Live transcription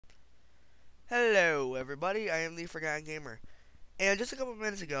Hello, everybody. I am the Forgotten Gamer, and just a couple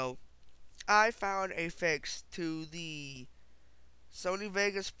minutes ago, I found a fix to the Sony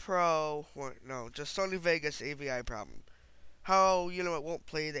Vegas Pro, or no, just Sony Vegas AVI problem. How it won't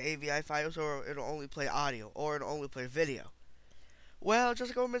play the AVI files, or it'll only play audio, or it'll only play video. Well, just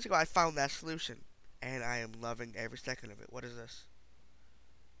a couple minutes ago, I found that solution, and I am loving every second of it. What is this?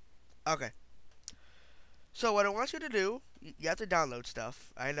 Okay, so what I want you to do, you have to download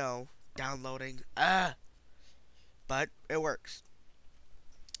stuff. I know, downloading, but it works.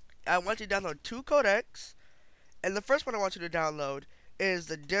 I want you to download two codecs, and the first one I want you to download is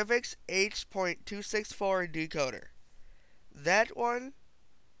the DivX H.264 decoder. That one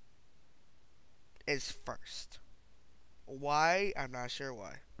is first. Why? I'm not sure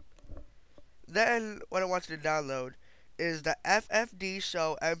why. Then what I want you to download is the FFD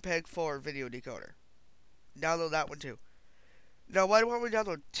Show MPEG-4 video decoder. Download that one too. Now, why do I want me to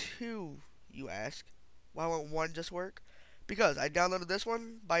download two, you ask? Why won't one just work? Because I downloaded this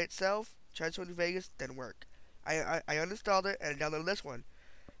one by itself, tried Sony Vegas, didn't work. I uninstalled it and I downloaded this one.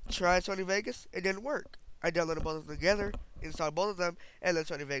 Tried Sony Vegas, it didn't work. I downloaded both of them together, installed both of them, and then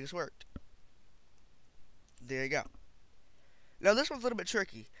Sony Vegas worked. There you go. Now this one's a little bit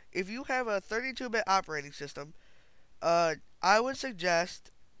tricky. If you have a 32-bit operating system, I would suggest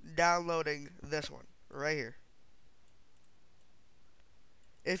downloading this one right here.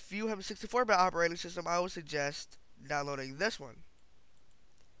 If you have a 64-bit operating system, I would suggest downloading this one.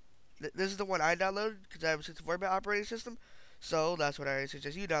 This is the one I downloaded because I have a 64-bit operating system, so that's what I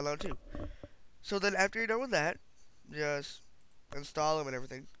suggest you download too. So then after you're done with that, just install them and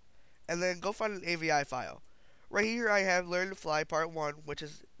everything, and then go find an AVI file. Right here I have Learn to Fly Part 1, which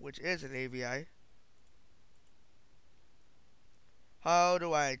is an AVI. How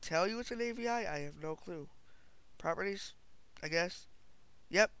do I tell you it's an AVI? I have no clue. Properties, I guess.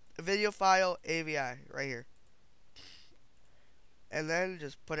 Yep, video file AVI right here. And then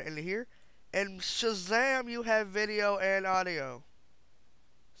just put it into here, and Shazam, you have video and audio.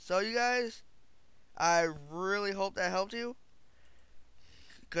 So you guys, I really hope that helped you,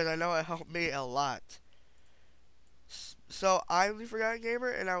 because I know it helped me a lot. So I'm the Forgotten Gamer,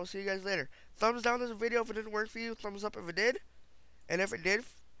 and I will see you guys later. Thumbs down this video if it didn't work for you. Thumbs up if it did. And if it did,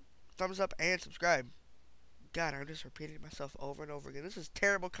 thumbs up and subscribe. God, I'm just repeating myself over and over again. This is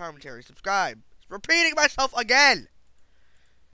terrible commentary. Subscribe. Repeating myself again.